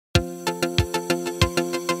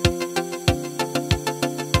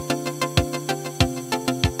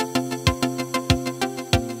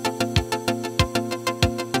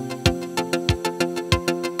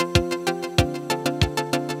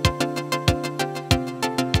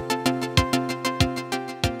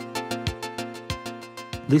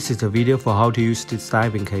This is a video for how to use this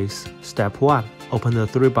diving case. Step 1. Open the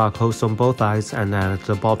 3 barcodes on both sides and at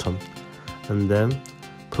the bottom. And then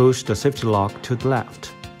push the safety lock to the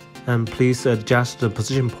left. And please adjust the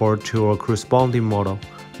position port to your corresponding model.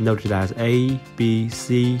 Note that A, B,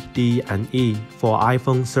 C, D, and E for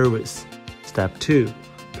iPhone service. Step 2.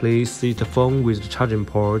 Please seat the phone with the charging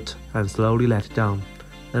port and slowly let it down.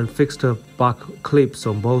 And fix the back clips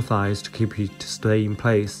on both sides to keep it to stay in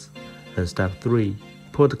place. And step 3.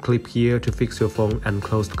 Put the clip here to fix your phone and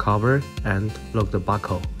close the cover and lock the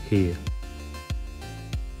buckle here.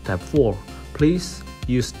 Step 4. Please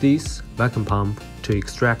use this vacuum pump to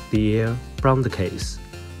extract the air from the case,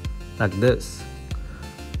 like this.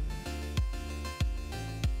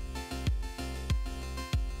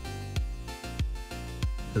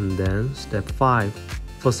 And then step 5.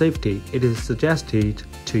 For safety, it is suggested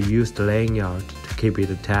to use the lanyard to keep it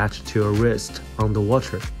attached to your wrist on the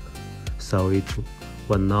water, so it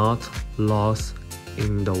will not lose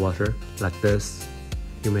in the water like this.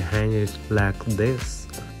 You may hang it like this.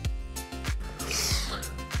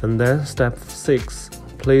 And then step 6.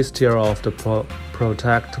 Please tear off the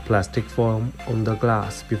protect plastic foam on the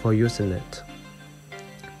glass before using it.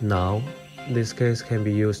 Now, this case can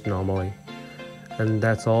be used normally. And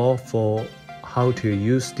that's all for how to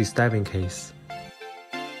use this diving case.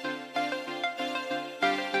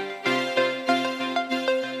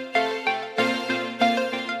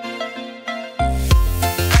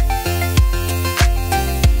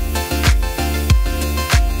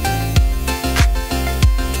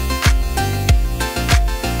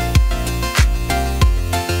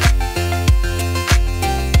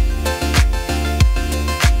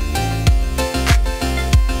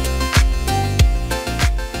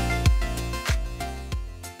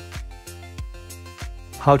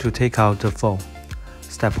 How to take out the phone.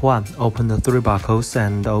 Step 1. Open the 3 barcodes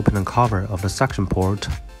and open the cover of the suction port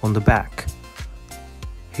on the back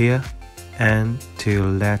here and to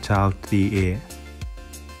let out the air.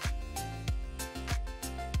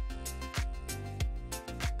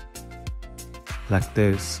 Like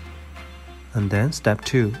this. And then step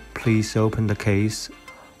 2. Please open the case,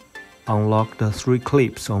 unlock the 3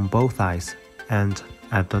 clips on both sides and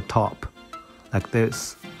at the top, like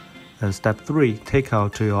this. And step 3. Take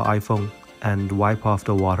out your iPhone and wipe off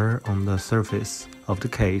the water on the surface of the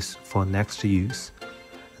case for next use.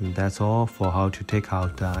 And that's all for how to take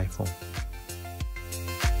out the iPhone.